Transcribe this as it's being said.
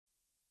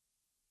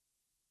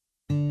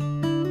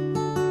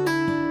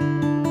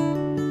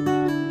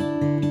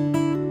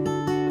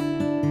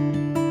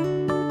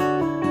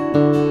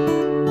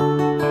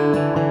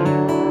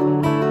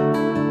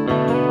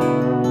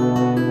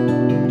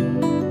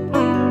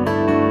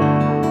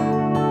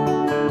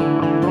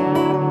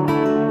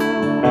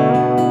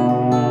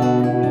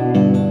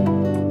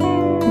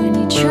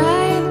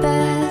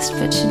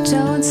But you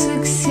don't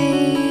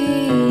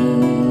succeed.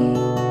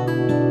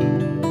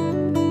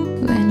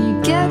 When you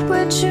get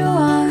what you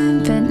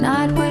want but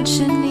not what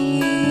you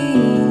need.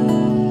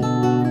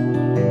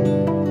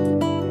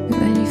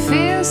 When you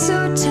feel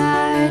so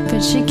tired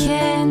but you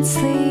can't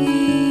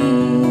sleep.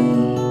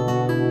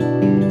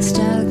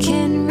 Stuck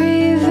in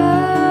reverse.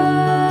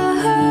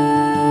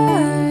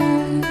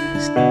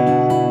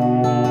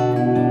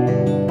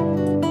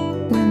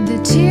 When the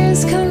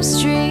tears come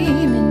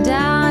streaming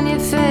down your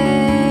face.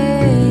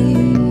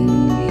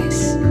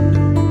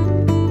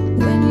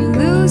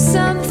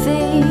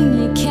 Something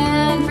you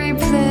can't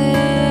replace.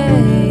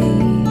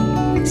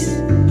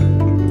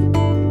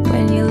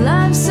 When you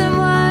love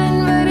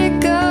someone but it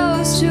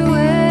goes to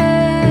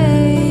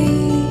waste.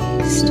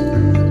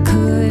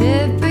 Could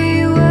it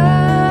be worse?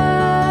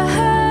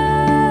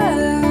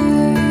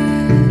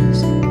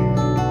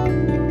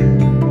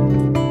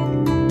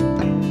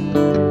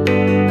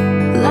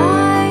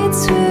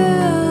 Lights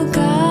will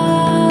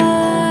guide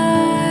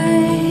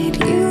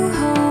you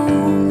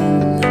home.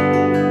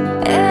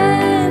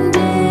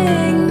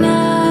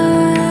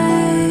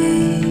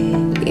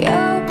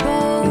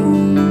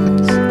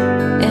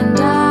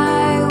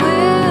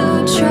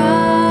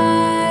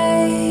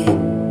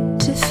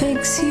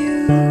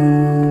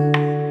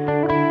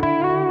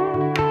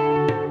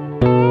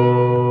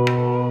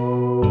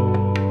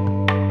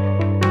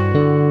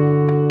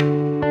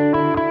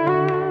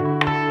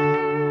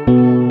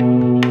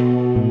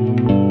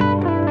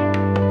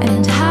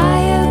 And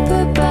high up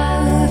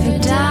above or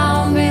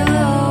down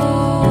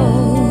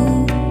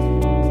below.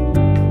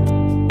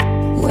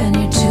 When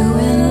you're too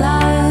in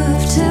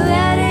love to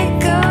let it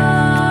go.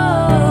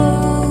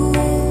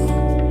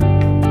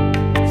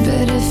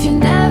 But if you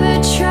never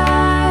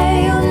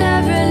try, you'll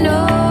never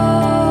know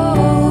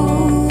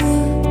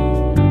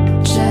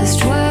just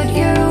what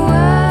you're worth.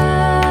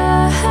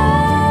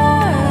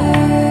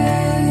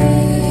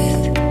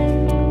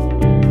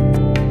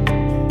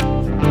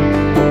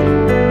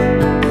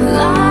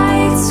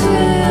 Lights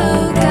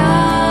will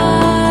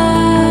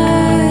guide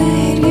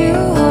you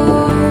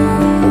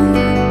home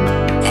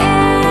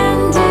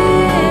and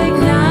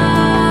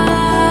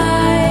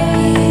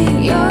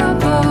ignite your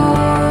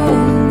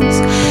bones.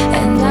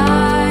 And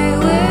I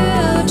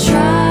will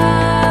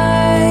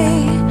try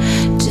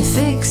to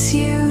fix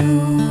you.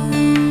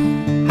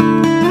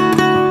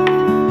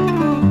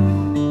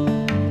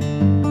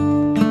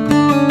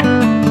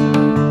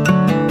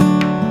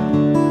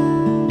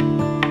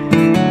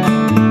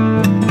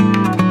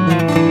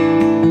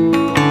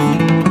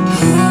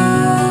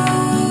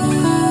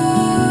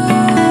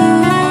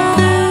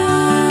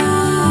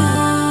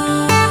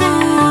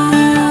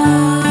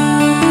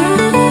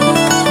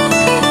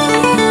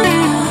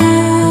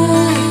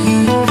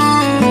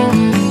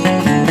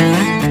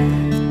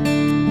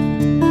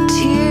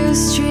 Tears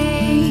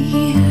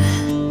stream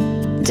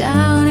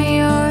down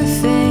your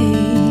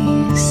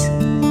face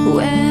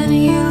when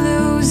you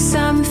lose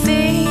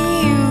something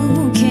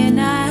you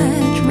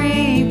cannot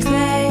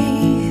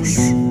replace.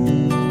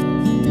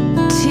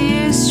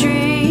 Tears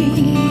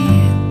stream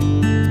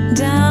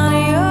down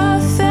your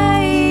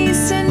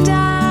face and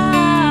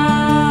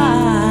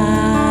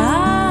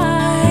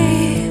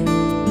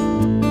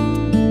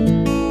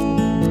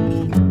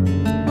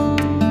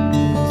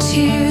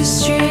tears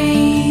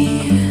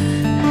stream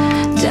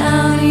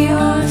down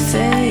your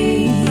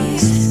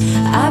face.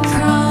 I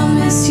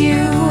promise you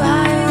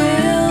I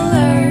will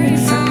learn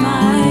from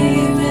my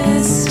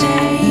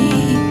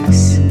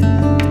mistakes.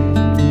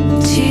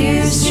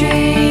 Tears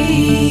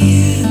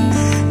stream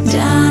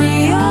down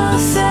your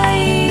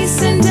face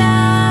and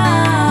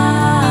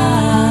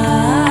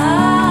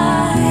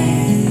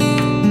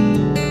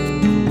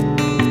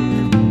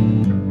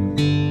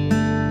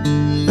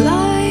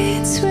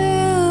lights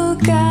will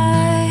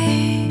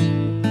guide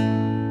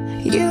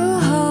you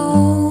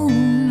home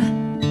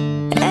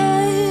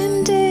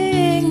and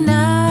ignite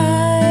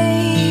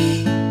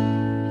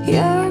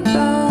your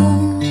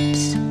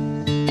bones.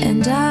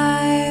 And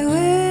I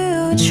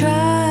will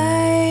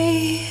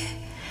try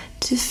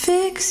to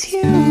fix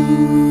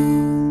you.